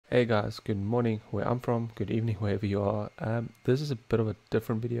Hey guys, good morning where I'm from, good evening wherever you are. This is a bit of a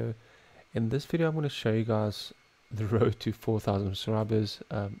different video. In this video I'm going to show you guys the road to 4,000 subscribers,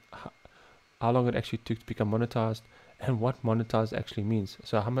 how long it actually took to become monetized, and what monetized actually means.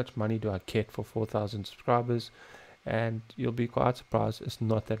 So how much money do I get for 4,000 subscribers? And you'll be quite surprised, it's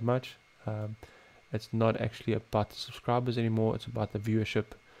not that much. It's not actually about the subscribers anymore, it's about the viewership.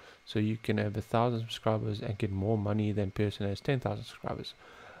 So you can have 1,000 subscribers and get more money than a person who has 10,000 subscribers.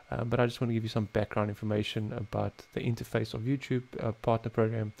 But I just want to give you some background information about the interface of YouTube partner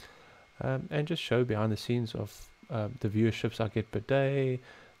program, and just show behind the scenes of the viewerships I get per day,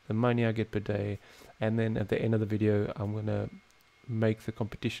 the money I get per day, and then at the end of the video I'm going to make the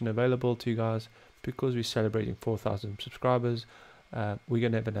competition available to you guys because we're celebrating 4,000 subscribers. We're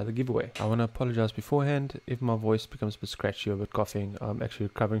going to have another giveaway. I want to apologize beforehand if my voice becomes a bit scratchy or a bit coughing. I'm actually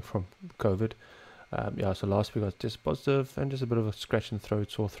recovering from COVID. So last week I was just positive and just a bit of a scratch in the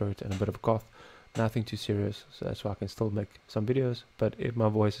throat, sore throat, and a bit of a cough. Nothing too serious, so that's why I can still make some videos. But if my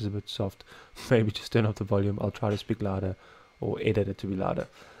voice is a bit soft, maybe just turn up the volume. I'll try to speak louder or edit it to be louder.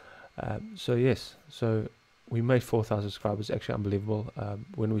 So we made 4,000 subscribers, actually unbelievable.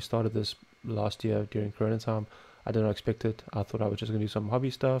 When we started this last year during Corona time, I did not expect it. I thought I was just going to do some hobby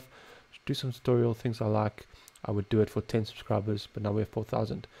stuff, do some tutorial things I like. I would do it for 10 subscribers, but now we have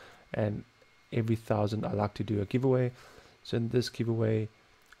 4,000. And every 1,000 I like to do a giveaway. So in this giveaway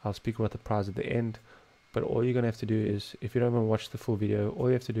I'll speak about the prize at the end, but all you're gonna have to do is, if you don't want to watch the full video, all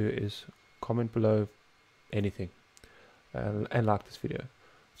you have to do is comment below anything and like this video.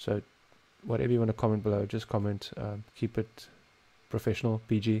 So whatever you want to comment below, just comment. Keep it professional,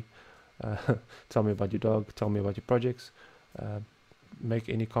 PG. Tell me about your dog, tell me about your projects, make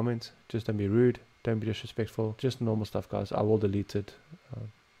any comments, just don't be rude, don't be disrespectful, just normal stuff guys. I will delete it.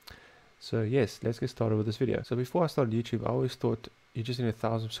 So yes, let's get started with this video. So before I started YouTube, I always thought you just need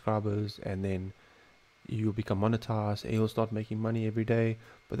 1,000 subscribers and then you'll become monetized and you'll start making money every day,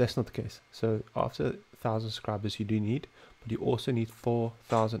 but that's not the case. So after 1,000 subscribers you do need, but you also need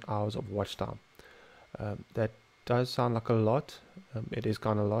 4,000 hours of watch time. That does sound like a lot. It is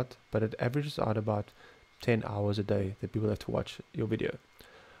kind of a lot, but it averages out about 10 hours a day that people have to watch your video.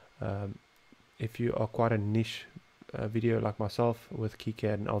 If you are quite a niche video like myself with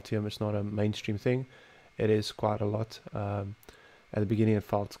KiCad and Altium, it's not a mainstream thing. It is quite a lot. At the beginning it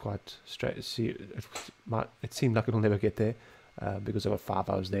felt quite straight. It seemed like it'll never get there because I got 5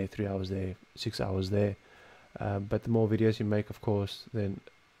 hours there, 3 hours there, 6 hours there. But the more videos you make, of course, then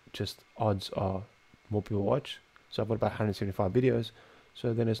just odds are more people watch. So I've got about 175 videos,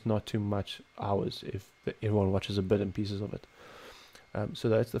 so then it's not too much hours if everyone watches a bit and pieces of it. So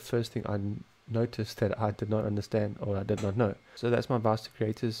that's the first thing I noticed that I did not understand or I did not know. So that's my advice to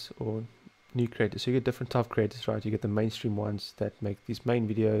creators or new creators. So you get different type of creators, right? You get the mainstream ones that make these main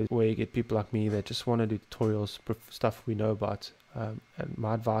videos, where you get people like me that just want to do tutorials, stuff we know about. And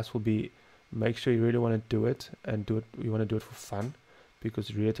my advice will be, make sure you really want to do it and do it. You want to do it for fun, because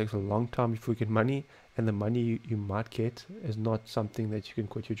it really takes a long time before you get money, and the money you might get is not something that you can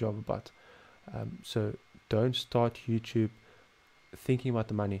quit your job about. So don't start YouTube thinking about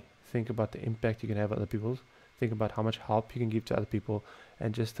the money. Think about the impact you can have on other people. Think about how much help you can give to other people,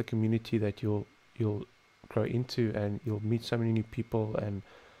 and just the community that you'll grow into, and you'll meet so many new people, and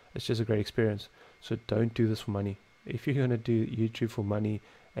it's just a great experience. So don't do this for money. If you're gonna do YouTube for money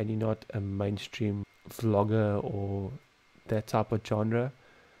and you're not a mainstream vlogger or that type of genre,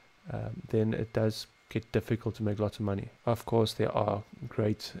 then it does get difficult to make lots of money. Of course, there are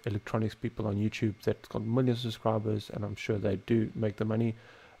great electronics people on YouTube that got millions of subscribers, and I'm sure they do make the money.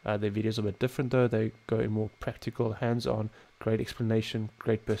 Their videos are a bit different though. They go in more practical, hands-on, great explanation,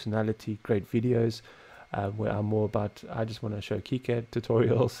 great personality, great videos, where I'm more about, I just want to show KiCad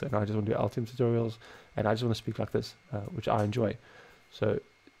tutorials, and I just want to do Altium tutorials, and I just want to speak like this, which I enjoy. So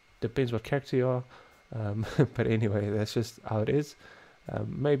depends what character you are, but anyway, that's just how it is.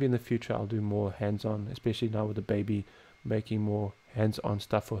 Maybe in the future I'll do more hands-on, especially now with the baby, making more hands-on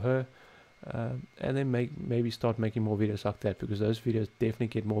stuff for her. And then maybe start making more videos like that, because those videos definitely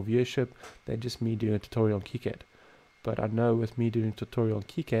get more viewership than just me doing a tutorial on KiCad. But I know with me doing a tutorial on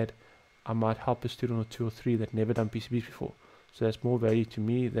KiCad, I might help a student or 2 or 3 that never done PCBs before. So that's more value to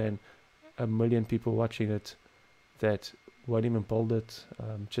me than a million people watching it that won't even build it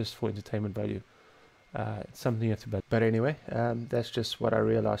just for entertainment value. It's something you have to bet. But anyway, that's just what I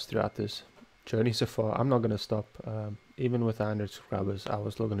realized throughout this journey so far. I'm not going to stop. Even with 100 subscribers, I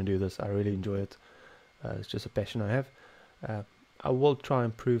was still going to do this. I really enjoy it. It's just a passion I have. I will try and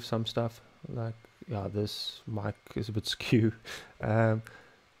improve some stuff, like this mic is a bit skew.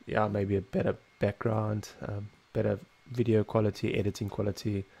 Maybe a better background, better video quality, editing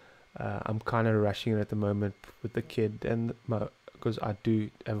quality. I'm kind of rushing it at the moment with the kid, and because I do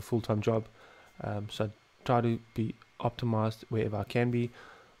have a full-time job, so I try to be optimized wherever I can be.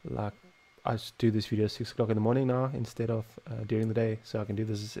 Like, I just do this video at 6 o'clock in the morning now instead of during the day, so I can do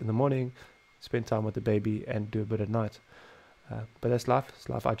this in the morning, spend time with the baby, and do a bit at night. But that's life. It's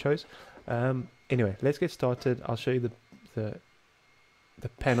life I chose. Anyway, let's get started. I'll show you the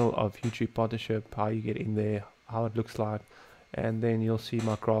panel of YouTube partnership, how you get in there, how it looks like, and then you'll see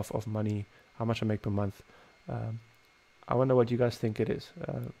my graph of money, how much I make per month. I wonder what you guys think it is.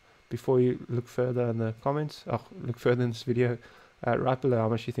 Before you look further in the comments, look further in this video, write below how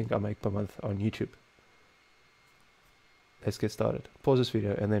much you think I make per month on YouTube. Let's get started. Pause this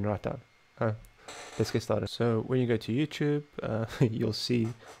video and then write down. Let's get started. So when you go to YouTube, you'll see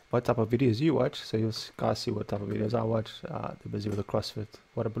what type of videos you watch. So you'll guys see what type of videos I watch. They're busy with the CrossFit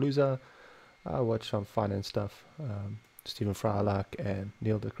Whatabalooza. I watch some finance stuff, Stephen Fry I like, and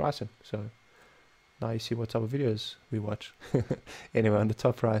Neil deGrasse Tyson. So now you see what type of videos we watch. Anyway, on the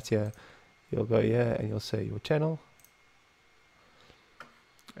top right here, you'll go here and you'll say your channel.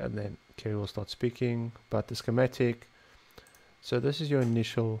 And then Kerry will start speaking about the schematic. So this is your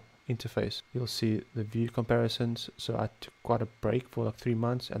initial interface. You'll see the view comparisons. So I took quite a break for like 3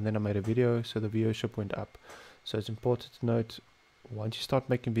 months, and then I made a video, so the viewership went up. So it's important to note, once you start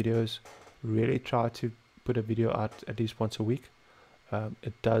making videos, really try to put a video out at least once a week.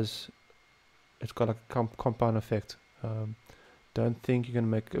 It's got like a compound effect. Don't think you're gonna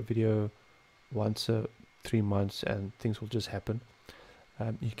make a video once a 3 months and things will just happen.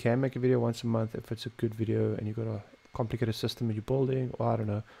 You can make a video once a month if it's a good video and you've got a complicated system that you're building, or I don't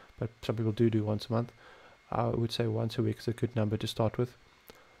know, but some people do once a month. I would say once a week is a good number to start with,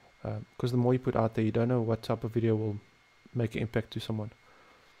 because the more you put out there, you don't know what type of video will make an impact to someone.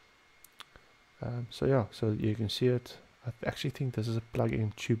 So yeah, so you can see it. I actually think this is a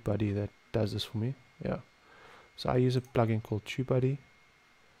plugin, TubeBuddy, that does this for me. Yeah, so I use a plugin called TubeBuddy.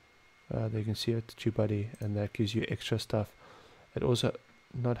 There you can see it, TubeBuddy, and that gives you extra stuff. It also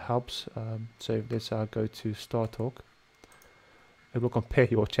not helps. So if let's say I go to StarTalk, it will compare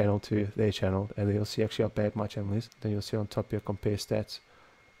your channel to their channel, and then you'll see actually how bad my channel is. Then you'll see on top here compare stats.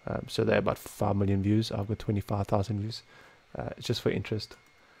 So they're about 5 million views. I've got 25,000 views. It's just for interest.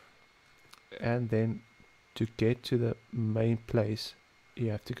 And then to get to the main place,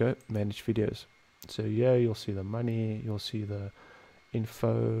 you have to go manage videos. So yeah, you'll see the money, you'll see the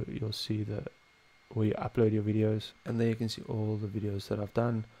info, you'll see the where you upload your videos, and there you can see all the videos that I've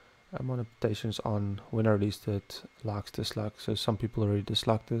done. Monetizations on when I released it, likes, dislikes. So some people already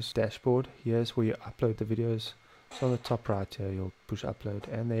disliked this. Dashboard, here's where you upload the videos. So on the top right here, you'll push upload,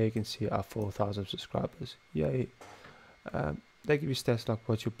 and there you can see our 4,000 subscribers. Yay. They give you stats like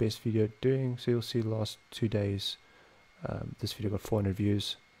what's your best video doing. So you'll see the last 2 days, this video got 400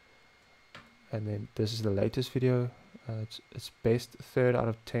 views, and then this is the latest video. It's best 3rd out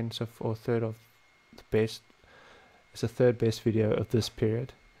of 10, so or 3rd of the best. It's the 3rd best video of this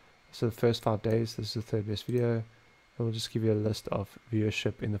period. So the first 5 days, this is the 3rd best video. And we'll just give you a list of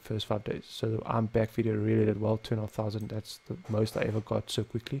viewership in the first 5 days. So the I'm Back video really did well, 2,500. That's the most I ever got so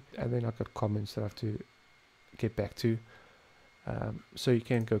quickly. And then I got comments that I have to get back to. So you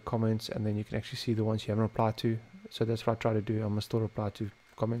can go comments, and then you can actually see the ones you haven't replied to. So that's what I try to do. I'm gonna still reply to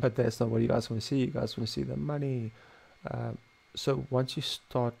comments, but that's not what you guys want to see. You guys want to see the money. So once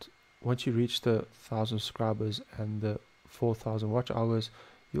you reach the 1,000 subscribers and the 4,000 watch hours,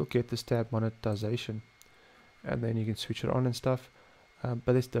 you'll get this tab monetization, and then you can switch it on and stuff.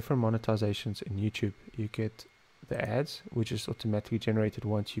 But there's different monetizations in YouTube. You get the ads, which is automatically generated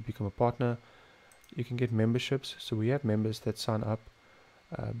once you become a partner. You can get memberships. So we have members that sign up.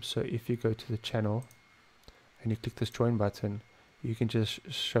 So if you go to the channel and you click this join button, you can just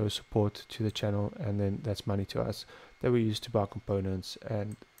show support to the channel, and then that's money to us that we use to buy components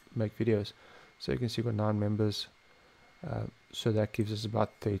and make videos. So you can see we've got 9 members. So that gives us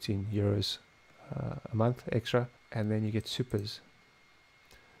about 13 euros a month extra, and then you get supers.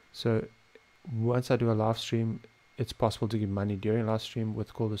 So once I do a live stream, it's possible to give money during live stream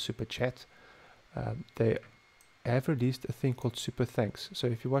with called a super chat. They have released a thing called super thanks. So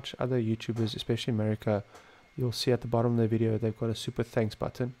if you watch other YouTubers, especially America, you'll see at the bottom of the video they've got a super thanks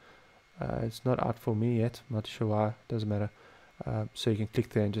button. It's not out for me yet, not sure why, doesn't matter. So you can click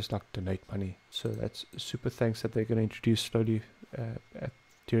there and just like donate money. So that's super thanks that they're going to introduce slowly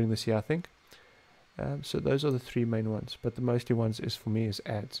during this year, I think. So those are the 3 main ones, but the mostly ones is for me is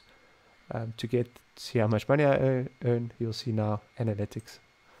ads. To see how much money I earn, you'll see now analytics.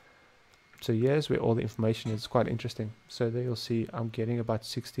 So here's where all the information is. Quite interesting. So there you'll see I'm getting about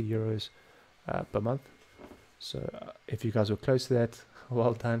 60 euros per month. So if you guys were close to that,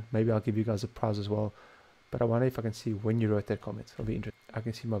 well done. Maybe I'll give you guys a prize as well. But I wonder if I can see when you wrote that comment. It'll be interesting. I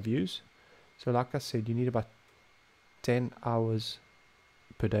can see my views. So like I said, you need about 10 hours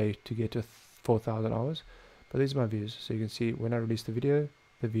per day to get to 4,000 hours. But these are my views. So you can see when I released the video,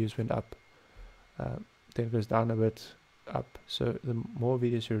 the views went up. Then it goes down a bit, up. So the more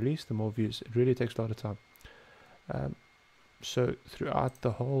videos you release, the more views. It really takes a lot of time. So throughout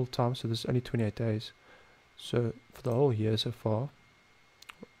the whole time, so this is only 28 days. So for the whole year so far,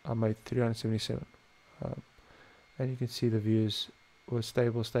 I made 377. And you can see the views were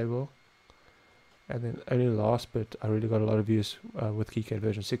stable. And then only last bit, I really got a lot of views with KiCad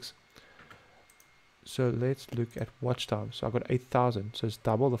version 6. So let's look at watch time. So I got 8,000, so it's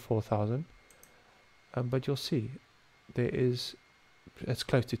double the 4,000. But you'll see, it's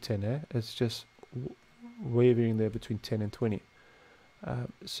close to 10, eh? It's just wavering there between 10 and 20.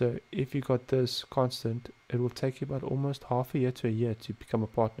 So if you got this constant, it will take you about almost half a year to a year to become a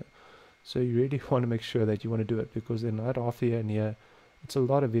partner. So you really want to make sure that you want to do it, because in that half a year and year, it's a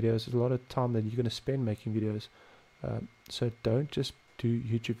lot of videos, it's a lot of time that you're going to spend making videos. So don't just do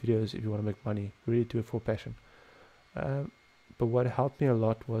YouTube videos if you want to make money. Really do it for passion. But what helped me a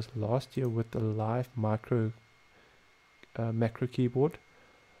lot was last year with the live macro keyboard.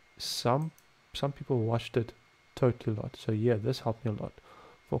 Some people watched it totally a lot. So yeah, this helped me a lot.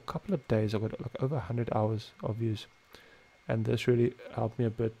 For a couple of days, I got like over 100 hours of views. And this really helped me a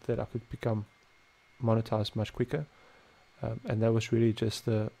bit that I could become monetized much quicker. And that was really just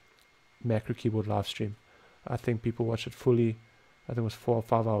the macro keyboard live stream. I think people watched it fully. I think it was 4 or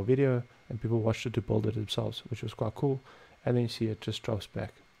 5 hour video, and people watched it to build it themselves, which was quite cool. And then you see it just drops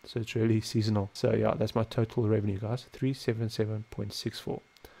back. So it's really seasonal. So yeah, that's my total revenue, guys, 377.64.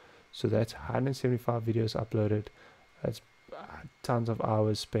 So that's 175 videos uploaded. That's tons of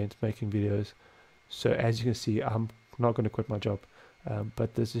hours spent making videos. So as you can see, I'm not going to quit my job.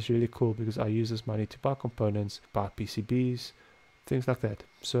 But this is really cool because I use this money to buy components, buy PCBs, things like that.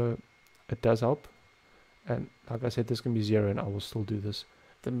 So it does help. And like I said, this can be zero and I will still do this.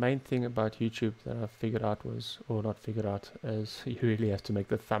 The main thing about YouTube that I figured out was, or not figured out, is you really have to make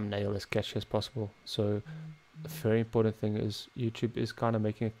the thumbnail as catchy as possible. So a very important thing is YouTube is kind of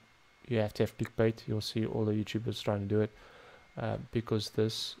making it, you have to have clickbait. You'll see all the YouTubers trying to do it because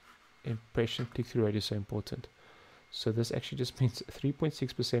this impression click-through rate is so important. So this actually just means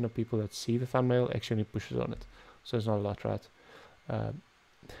 3.6% of people that see the thumbnail actually pushes on it. So it's not a lot, right?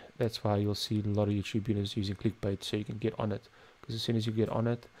 That's why you'll see a lot of YouTube videos using clickbait so you can get on it. Because as soon as you get on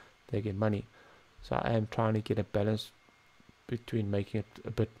it, they get money. So I am trying to get a balance between making it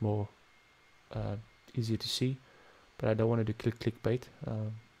a bit more easier to see. But I don't want to do clickbait.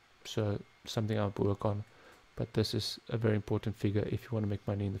 So something I'll work on. But this is a very important figure if you want to make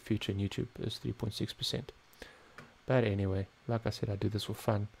money in the future in YouTube, is 3.6%. But anyway, like I said, I do this for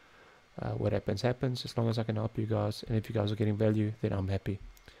fun. What happens, happens. As long as I can help you guys, and if you guys are getting value, then I'm happy.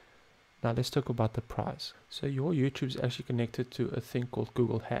 Now let's talk about the price. So your YouTube is actually connected to a thing called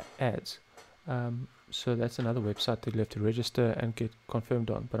Google Ads. So that's another website that you have to register and get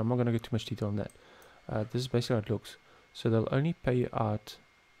confirmed on. But I'm not going to get too much detail on that. This is basically how it looks. So they'll only pay you out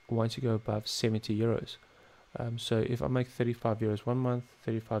once you go above 70 euros. So if I make 35 euros one month,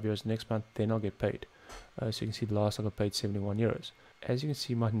 35 euros next month, then I'll get paid. So you can see the last I got paid 71 euros. As you can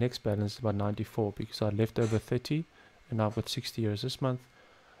see, my next balance is about 94 because I left over 30 and now I've got 60 euros this month.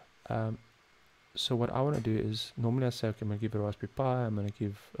 So what I want to do is, normally I say, okay, I'm going to give a Raspberry Pi, I'm going to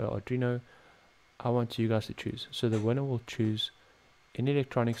give Arduino. I want you guys to choose. So the winner will choose any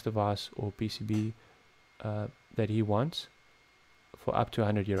electronics device or PCB that he wants for up to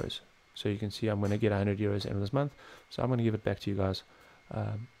 100 euros. So you can see I'm going to get 100 euros end of this month. So I'm going to give it back to you guys.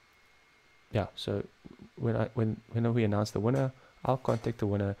 Yeah, so when we announce the winner, I'll contact the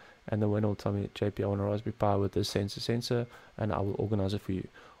winner and the winner will tell me, JP, I want a Raspberry Pi with this sensor, and I will organize it for you.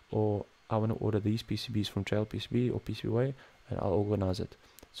 Or I want to order these PCBs from Trail PCB or PCBWay, and I'll organize it.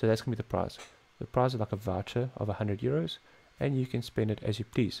 So that's going to be the price. The price is like a voucher of 100 euros, and you can spend it as you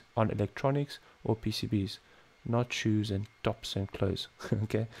please on electronics or PCBs, not shoes and tops and clothes.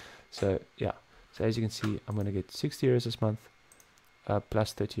 Okay, so yeah. So as you can see, I'm going to get 60 euros this month,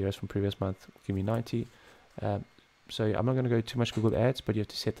 plus 30 euros from previous month, give me 90. So yeah, I'm not going to go too much Google Ads, but you have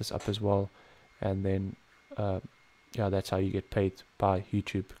to set this up as well, and then yeah, that's how you get paid by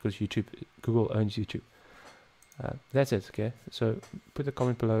YouTube, because Google owns YouTube. That's it. Okay, so put a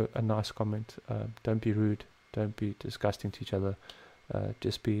comment below, a nice comment. Don't be rude, don't be disgusting to each other.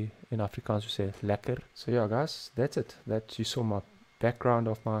 Just be, in Afrikaans we say lekker. So yeah, guys, that's it. That you saw my background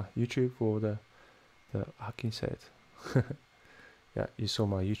of my YouTube, or the how can you say it? Yeah, you saw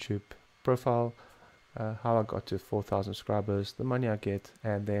my YouTube profile. how I got to 4,000 subscribers, the money I get,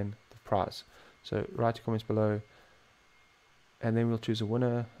 and then the prize. So write your comments below, and then we'll choose a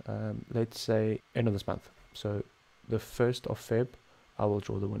winner. Let's say end of this month. So the 1st of Feb, I will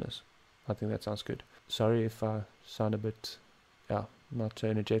draw the winners. I think that sounds good. Sorry if I sound a bit, not so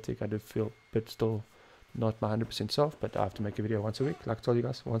energetic. I do feel a bit still not my 100% self, but I have to make a video once a week. Like I told you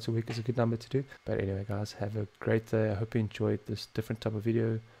guys, once a week is a good number to do. But anyway, guys, have a great day. I hope you enjoyed this different type of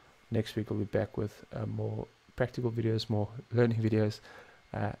video. Next week, I'll be back with more practical videos, more learning videos.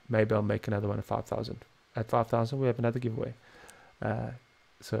 Maybe I'll make another one at 5,000. At 5,000, we have another giveaway.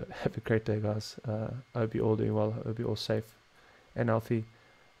 So have a great day, guys. I hope you're all doing well. I hope you're all safe and healthy.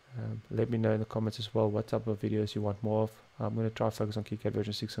 Let me know in the comments as well what type of videos you want more of. I'm going to try to focus on KiCad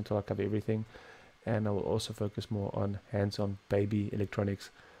version 6 until I cover everything, and I will also focus more on hands-on baby electronics.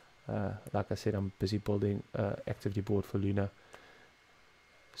 Like I said, I'm busy building an activity board for Luna,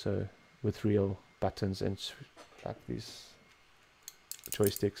 so with real buttons and like these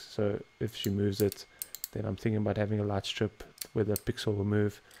joysticks, so if she moves it, then I'm thinking about having a light strip where the pixel will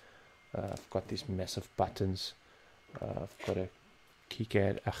move. I've got these massive buttons. I've got a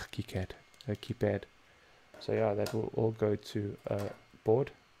keypad. So yeah, that will all go to a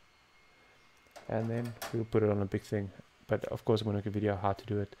board, and then we'll put it on a big thing. But of course, I'm going to make a video how to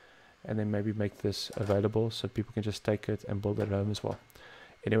do it, and then maybe make this available so people can just take it and build it at home as well.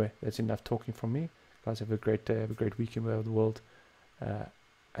 Anyway, that's enough talking from me. Guys, have a great day, have a great weekend wherever the world.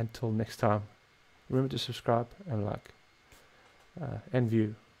 Until next time, remember to subscribe and like and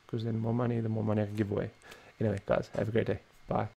view, because then the more money I can give away. Anyway, guys, have a great day. Bye.